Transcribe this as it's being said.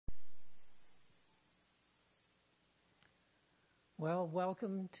Well,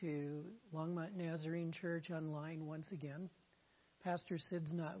 welcome to Longmont Nazarene Church Online once again. Pastor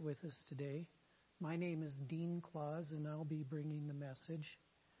Sid's not with us today. My name is Dean Claus, and I'll be bringing the message.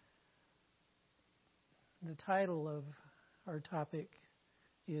 The title of our topic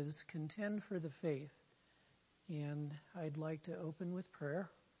is Contend for the Faith, and I'd like to open with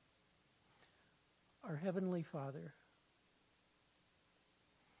prayer. Our Heavenly Father,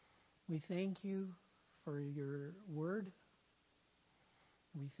 we thank you for your word.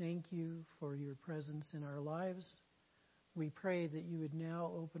 We thank you for your presence in our lives. We pray that you would now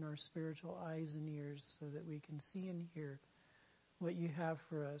open our spiritual eyes and ears so that we can see and hear what you have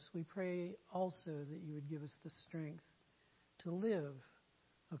for us. We pray also that you would give us the strength to live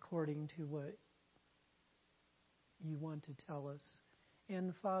according to what you want to tell us.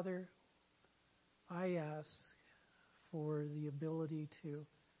 And Father, I ask for the ability to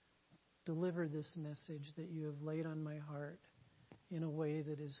deliver this message that you have laid on my heart in a way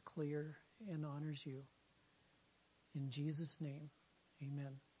that is clear and honors you. In Jesus' name,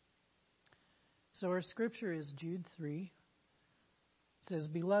 amen. So our scripture is Jude 3. It says,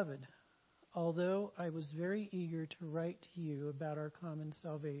 "Beloved, although I was very eager to write to you about our common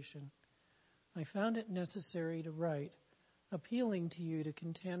salvation, I found it necessary to write, appealing to you to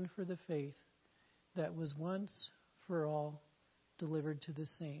contend for the faith that was once for all delivered to the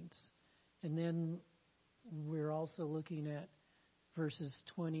saints." And then we're also looking at verses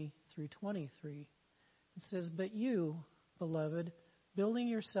 20 through 23. It says, "But you, beloved, building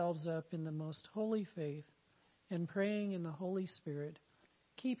yourselves up in the most holy faith and praying in the Holy Spirit,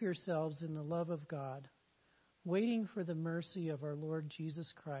 keep yourselves in the love of God, waiting for the mercy of our Lord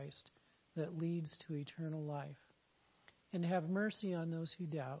Jesus Christ that leads to eternal life. And have mercy on those who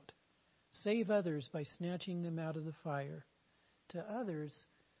doubt. Save others by snatching them out of the fire. To others,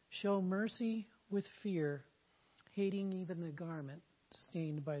 show mercy with fear, hating even the garment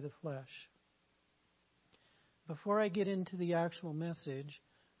stained by the flesh." Before I get into the actual message,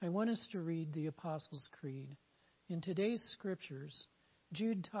 I want us to read the Apostles' Creed. In today's scriptures,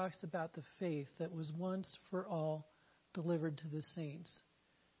 Jude talks about the faith that was once for all delivered to the saints,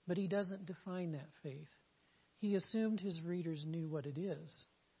 but he doesn't define that faith. He assumed his readers knew what it is.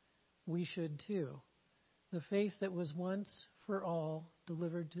 We should too. The faith that was once for all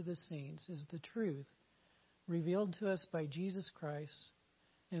delivered to the saints is the truth revealed to us by Jesus Christ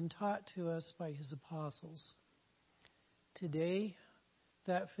and taught to us by his apostles. Today,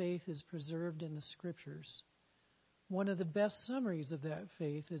 that faith is preserved in the scriptures. One of the best summaries of that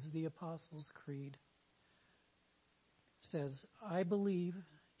faith is the Apostles' Creed. It says, "I believe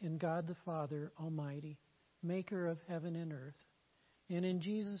in God the Father Almighty, maker of heaven and earth, and in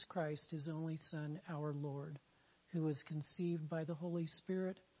Jesus Christ, his only Son, our Lord, who was conceived by the Holy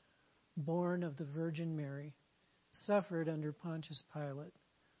Spirit, born of the Virgin Mary, suffered under Pontius Pilate,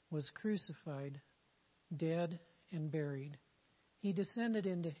 was crucified, dead, and buried. He descended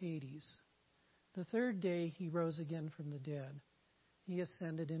into Hades. The third day he rose again from the dead. He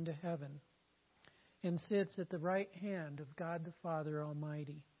ascended into heaven and sits at the right hand of God the Father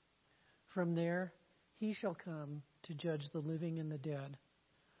Almighty. From there he shall come to judge the living and the dead.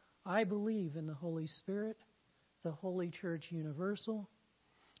 I believe in the Holy Spirit, the Holy Church Universal,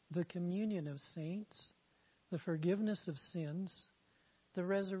 the communion of saints, the forgiveness of sins, the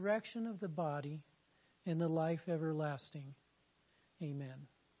resurrection of the body, and the life everlasting. Amen."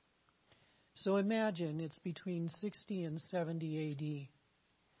 So imagine it's between 60 and 70 AD.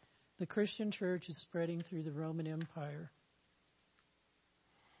 The Christian church is spreading through the Roman Empire.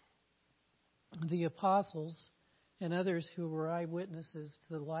 The apostles and others who were eyewitnesses to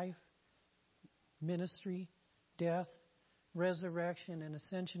the life, ministry, death, resurrection, and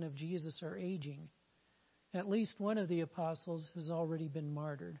ascension of Jesus are aging. At least one of the apostles has already been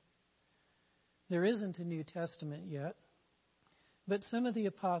martyred. There isn't a New Testament yet, but some of the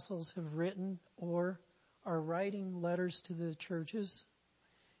apostles have written or are writing letters to the churches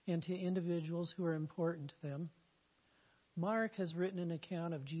and to individuals who are important to them. Mark has written an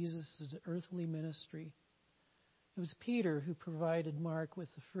account of Jesus' earthly ministry. It was Peter who provided Mark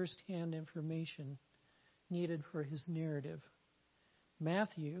with the first-hand information needed for his narrative.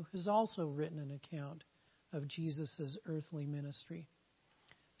 Matthew has also written an account of Jesus' earthly ministry.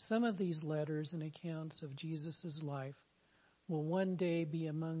 Some of these letters and accounts of Jesus' life will one day be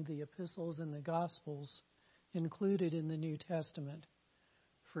among the epistles and the Gospels included in the New Testament.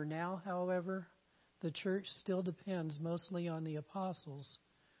 For now, however, the church still depends mostly on the apostles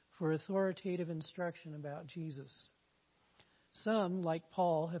for authoritative instruction about Jesus. Some, like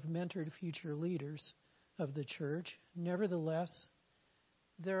Paul, have mentored future leaders of the church. Nevertheless,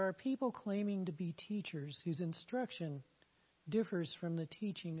 there are people claiming to be teachers whose instruction differs from the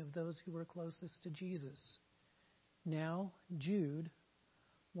teaching of those who were closest to Jesus. Now, Jude,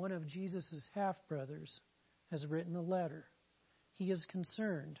 one of Jesus' half-brothers, has written a letter. He is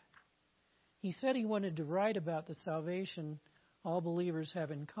concerned. He said he wanted to write about the salvation all believers have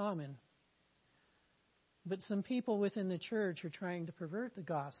in common. But some people within the church are trying to pervert the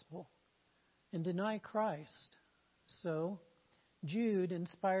gospel and deny Christ. So, Jude,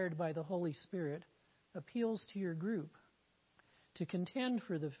 inspired by the Holy Spirit, appeals to your group to contend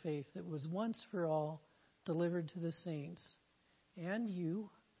for the faith that was once for all delivered to the saints. And you,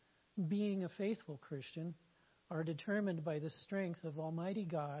 being a faithful Christian, are determined by the strength of Almighty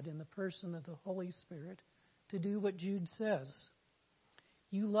God in the person of the Holy Spirit to do what Jude says.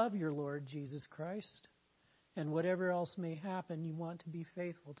 You love your Lord Jesus Christ, and whatever else may happen, you want to be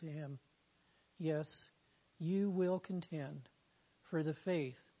faithful to Him. Yes, you will contend for the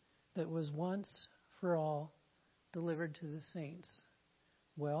faith that was once for all delivered to the saints.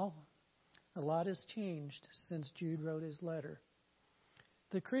 Well, a lot has changed since Jude wrote his letter.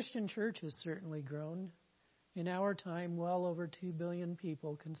 The Christian church has certainly grown. In our time, well over 2 billion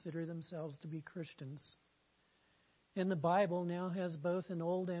people consider themselves to be Christians. And the Bible now has both an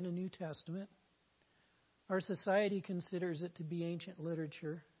Old and a New Testament. Our society considers it to be ancient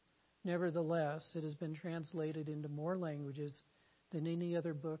literature. Nevertheless, it has been translated into more languages than any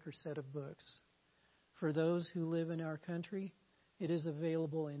other book or set of books. For those who live in our country, it is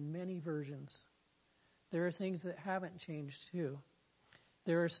available in many versions. There are things that haven't changed too.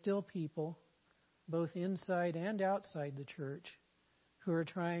 There are still people, both inside and outside the church, who are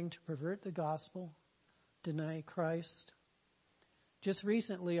trying to pervert the gospel, deny Christ. Just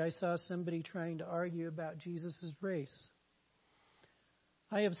recently, I saw somebody trying to argue about Jesus' race.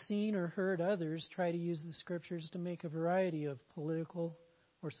 I have seen or heard others try to use the scriptures to make a variety of political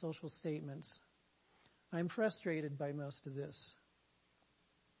or social statements. I'm frustrated by most of this.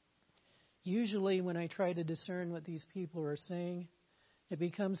 Usually, when I try to discern what these people are saying, it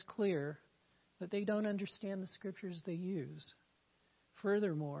becomes clear that they don't understand the scriptures they use.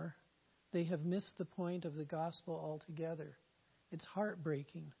 Furthermore, they have missed the point of the gospel altogether. It's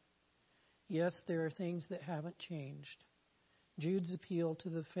heartbreaking. Yes, there are things that haven't changed. Jude's appeal to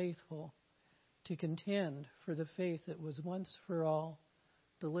the faithful to contend for the faith that was once for all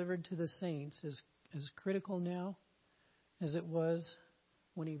delivered to the saints is as critical now as it was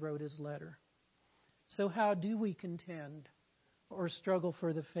when he wrote his letter. So how do we contend or struggle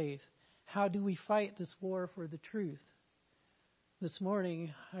for the faith? How do we fight this war for the truth? This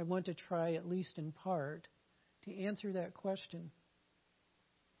morning, I want to try, at least in part, to answer that question.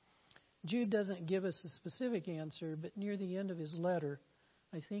 Jude doesn't give us a specific answer, but near the end of his letter,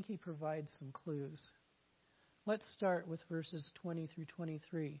 I think he provides some clues. Let's start with verses 20 through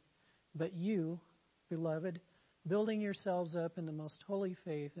 23. But you, beloved, building yourselves up in the most holy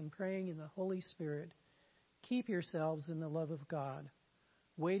faith and praying in the Holy Spirit, keep yourselves in the love of God,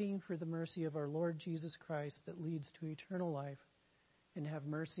 waiting for the mercy of our Lord Jesus Christ that leads to eternal life, and have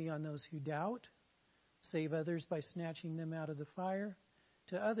mercy on those who doubt, save others by snatching them out of the fire.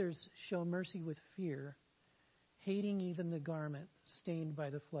 To others show mercy with fear, hating even the garment stained by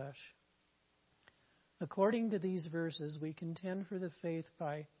the flesh. According to these verses, we contend for the faith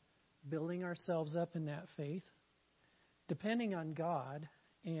by building ourselves up in that faith, depending on God,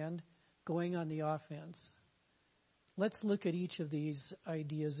 and going on the offense. Let's look at each of these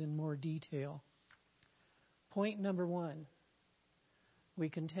ideas in more detail. Point number 1. We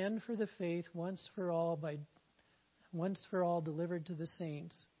contend for the faith once for all delivered to the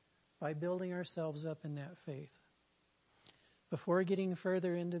saints by building ourselves up in that faith. Before getting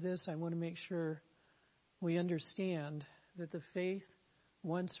further into this, I want to make sure we understand that the faith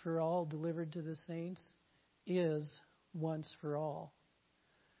once for all delivered to the saints is once for all.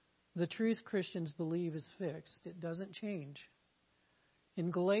 The truth Christians believe is fixed. It doesn't change.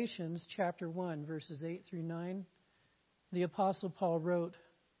 In Galatians chapter 1, verses 8 through 9, the Apostle Paul wrote,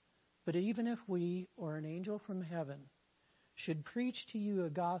 "But even if we or an angel from heaven should preach to you a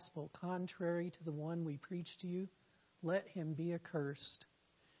gospel contrary to the one we preach to you, let him be accursed.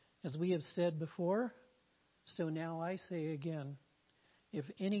 As we have said before, so now I say again, if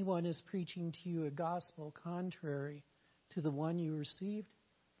anyone is preaching to you a gospel contrary to the one you received,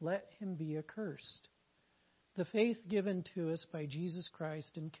 let him be accursed." The faith given to us by Jesus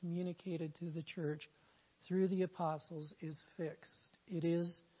Christ and communicated to the church through the apostles is fixed. It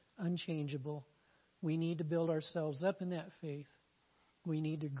is unchangeable. We need to build ourselves up in that faith. We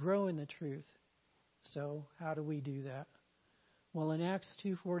need to grow in the truth. So, how do we do that? Well, in Acts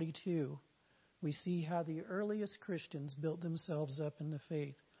 2:42, we see how the earliest Christians built themselves up in the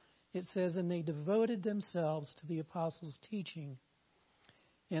faith. It says, and they devoted themselves to the apostles' teaching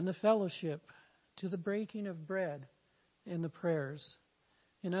and the fellowship, to the breaking of bread and the prayers.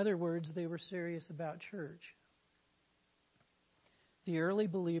 In other words, they were serious about church. The early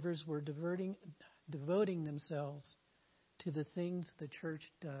believers were devoting themselves to the things the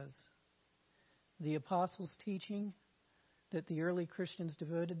church does. The apostles' teaching that the early Christians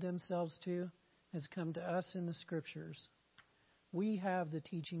devoted themselves to has come to us in the Scriptures. We have the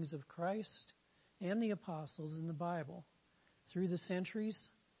teachings of Christ and the apostles in the Bible. Through the centuries,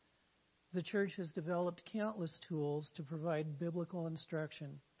 the church has developed countless tools to provide biblical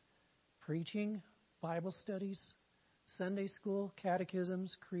instruction: preaching, Bible studies, Sunday school,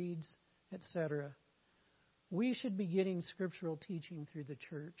 catechisms, creeds, etc. We should be getting scriptural teaching through the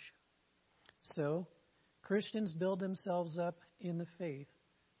church. So, Christians build themselves up in the faith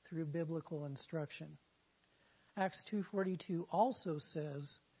through biblical instruction. Acts 2:42 also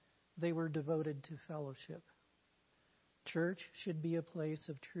says they were devoted to fellowship. Church should be a place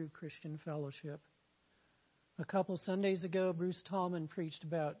of true Christian fellowship. A couple Sundays ago, Bruce Tallman preached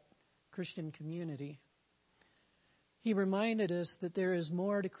about Christian community. He reminded us that there is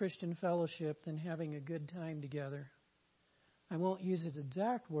more to Christian fellowship than having a good time together. I won't use his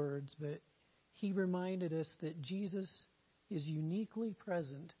exact words, but he reminded us that Jesus is uniquely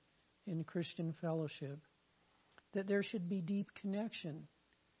present in Christian fellowship, that there should be deep connection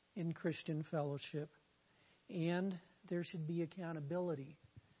in Christian fellowship, and there should be accountability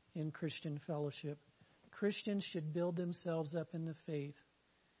in Christian fellowship. Christians should build themselves up in the faith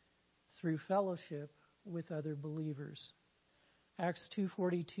through fellowship with other believers. Acts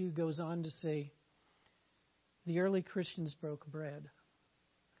 2:42 goes on to say, the early Christians broke bread.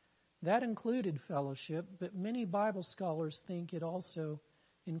 That included fellowship, but many Bible scholars think it also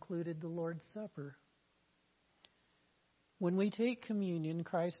included the Lord's Supper. When we take communion,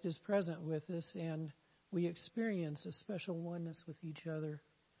 Christ is present with us, and we experience a special oneness with each other.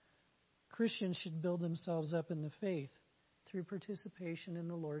 Christians should build themselves up in the faith through participation in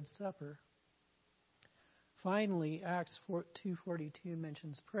the Lord's Supper. Finally, Acts 2:42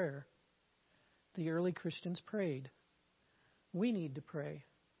 mentions prayer. The early Christians prayed. We need to pray.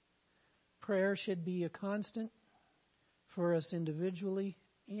 Prayer should be a constant for us individually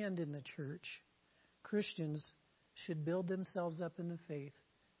and in the church. Christians should build themselves up in the faith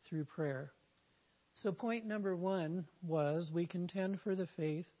through prayer. So point number 1 was we contend for the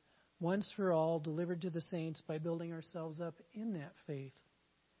faith once for all delivered to the saints by building ourselves up in that faith.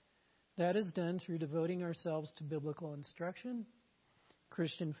 That is done through devoting ourselves to biblical instruction,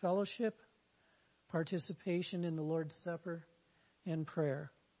 Christian fellowship, participation in the Lord's Supper, and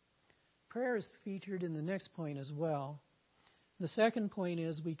prayer. Prayer is featured in the next point as well. The second point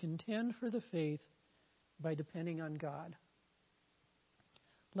is we contend for the faith by depending on God.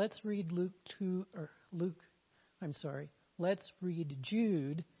 Let's read Let's read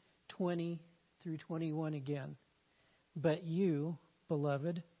Jude 20 through 21 again. But you,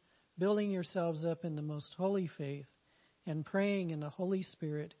 beloved, building yourselves up in the most holy faith and praying in the Holy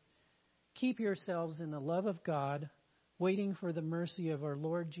Spirit, keep yourselves in the love of God, waiting for the mercy of our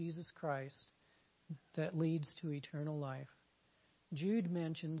Lord Jesus Christ that leads to eternal life. Jude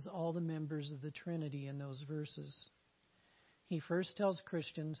mentions all the members of the Trinity in those verses. He first tells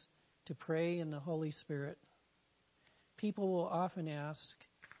Christians to pray in the Holy Spirit. People will often ask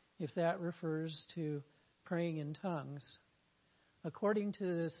if that refers to praying in tongues. According to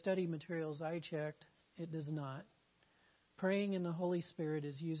the study materials I checked, it does not. Praying in the Holy Spirit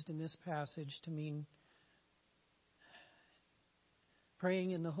is used in this passage to mean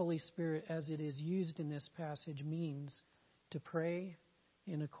praying in the Holy Spirit as it is used in this passage means to pray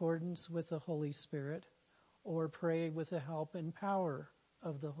in accordance with the Holy Spirit or pray with the help and power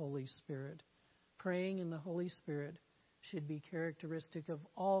of the Holy Spirit. Praying in the Holy Spirit should be characteristic of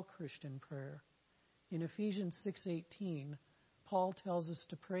all Christian prayer. In Ephesians 6:18, Paul tells us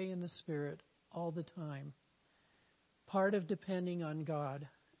to pray in the Spirit all the time. Part of depending on God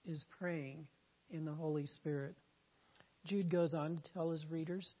is praying in the Holy Spirit. Jude goes on to tell his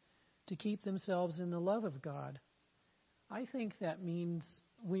readers to keep themselves in the love of God. I think that means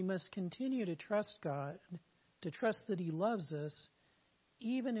we must continue to trust God, to trust that He loves us,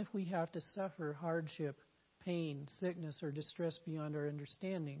 even if we have to suffer hardship, pain, sickness, or distress beyond our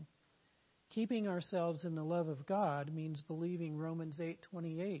understanding. Keeping ourselves in the love of God means believing Romans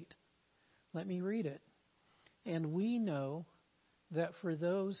 8:28. Let me read it. And we know that for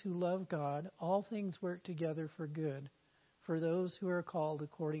those who love God, all things work together for good, for those who are called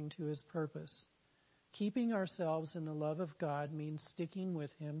according to His purpose. Keeping ourselves in the love of God means sticking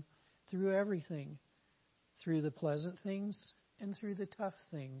with Him through everything, through the pleasant things and through the tough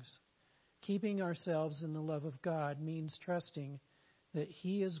things. Keeping ourselves in the love of God means trusting that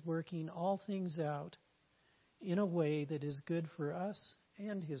He is working all things out in a way that is good for us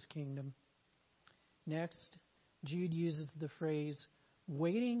and His kingdom. Next, Jude uses the phrase,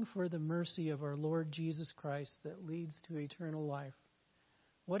 waiting for the mercy of our Lord Jesus Christ that leads to eternal life.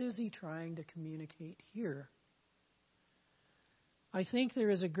 What is he trying to communicate here? I think there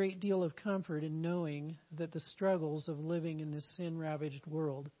is a great deal of comfort in knowing that the struggles of living in this sin-ravaged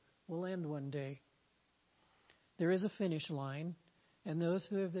world will end one day. There is a finish line, and those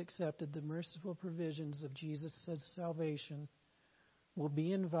who have accepted the merciful provisions of Jesus' salvation will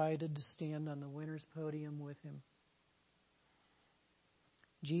be invited to stand on the winner's podium with him.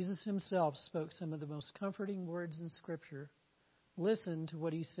 Jesus himself spoke some of the most comforting words in Scripture. Listen to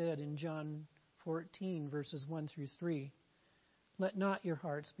what he said in John 14, verses 1 through 3. Let not your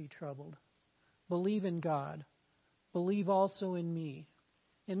hearts be troubled. Believe in God. Believe also in me.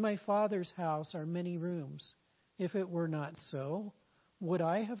 In my Father's house are many rooms. If it were not so, would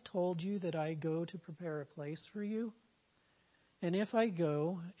I have told you that I go to prepare a place for you? And if I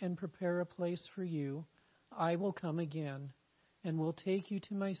go and prepare a place for you, I will come again and will take you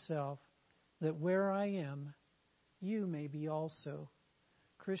to myself, that where I am, you may be also.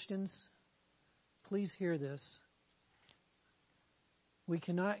 Christians, please hear this. We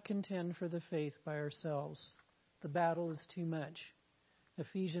cannot contend for the faith by ourselves. The battle is too much.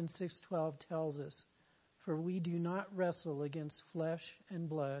 Ephesians 6:12 tells us, for we do not wrestle against flesh and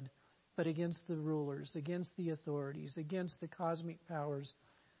blood, but against the rulers, against the authorities, against the cosmic powers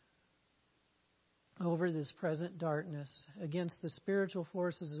over this present darkness, against the spiritual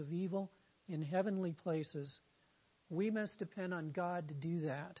forces of evil in heavenly places. We must depend on God to do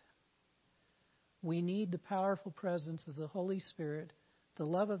that. We need the powerful presence of the Holy Spirit, the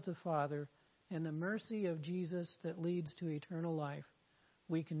love of the Father, and the mercy of Jesus that leads to eternal life.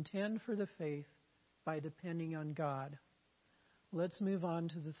 We contend for the faith by depending on God. Let's move on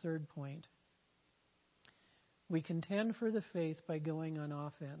to the third point. We contend for the faith by going on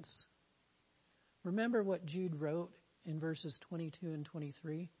offense. Remember what Jude wrote in verses 22 and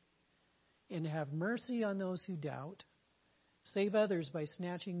 23? And have mercy on those who doubt. Save others by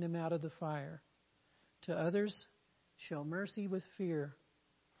snatching them out of the fire. To others, show mercy with fear,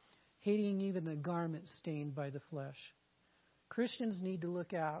 hating even the garment stained by the flesh. Christians need to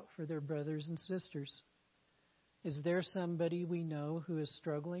look out for their brothers and sisters. Is there somebody we know who is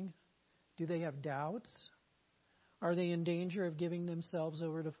struggling? Do they have doubts? Are they in danger of giving themselves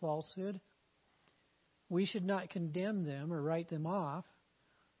over to falsehood? We should not condemn them or write them off.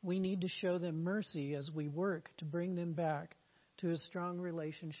 We need to show them mercy as we work to bring them back to a strong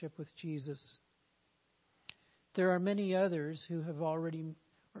relationship with Jesus. There may be others who have already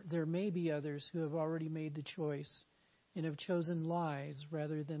made the choice and have chosen lies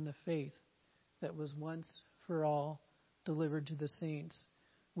rather than the faith that was once for all delivered to the saints.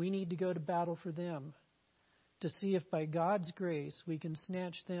 We need to go to battle for them, to see if by God's grace we can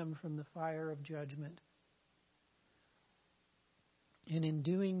snatch them from the fire of judgment. And in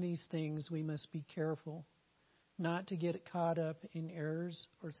doing these things, we must be careful not to get caught up in errors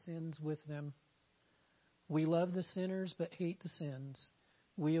or sins with them. We love the sinners but hate the sins.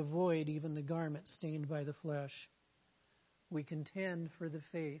 We avoid even the garment stained by the flesh. We contend for the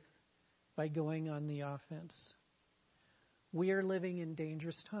faith by going on the offense. We are living in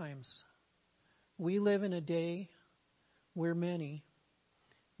dangerous times. We live in a day where many,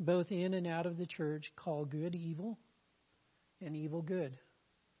 both in and out of the church, call good evil and evil good.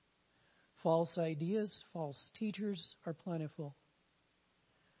 False ideas, false teachers are plentiful.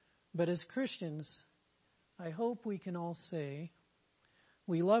 But as Christians, I hope we can all say,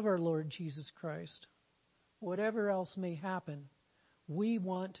 we love our Lord Jesus Christ. Whatever else may happen, we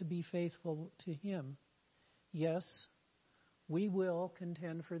want to be faithful to Him. Yes, we will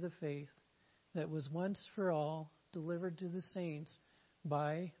contend for the faith that was once for all delivered to the saints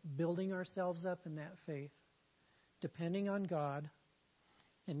by building ourselves up in that faith, depending on God,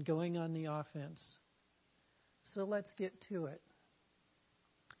 and going on the offense. So let's get to it.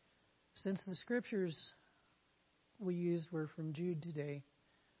 Since the scriptures we used were from Jude today,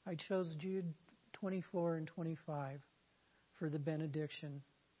 I chose Jude 24 and 25 for the benediction.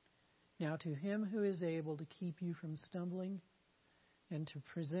 Now to Him who is able to keep you from stumbling and to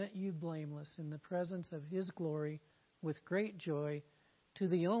present you blameless in the presence of His glory with great joy, to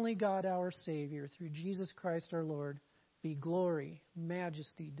the only God our Savior, through Jesus Christ our Lord, be glory,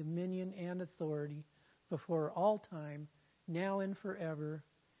 majesty, dominion, and authority before all time, now and forever.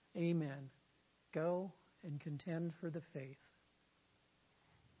 Amen. Go and contend for the faith.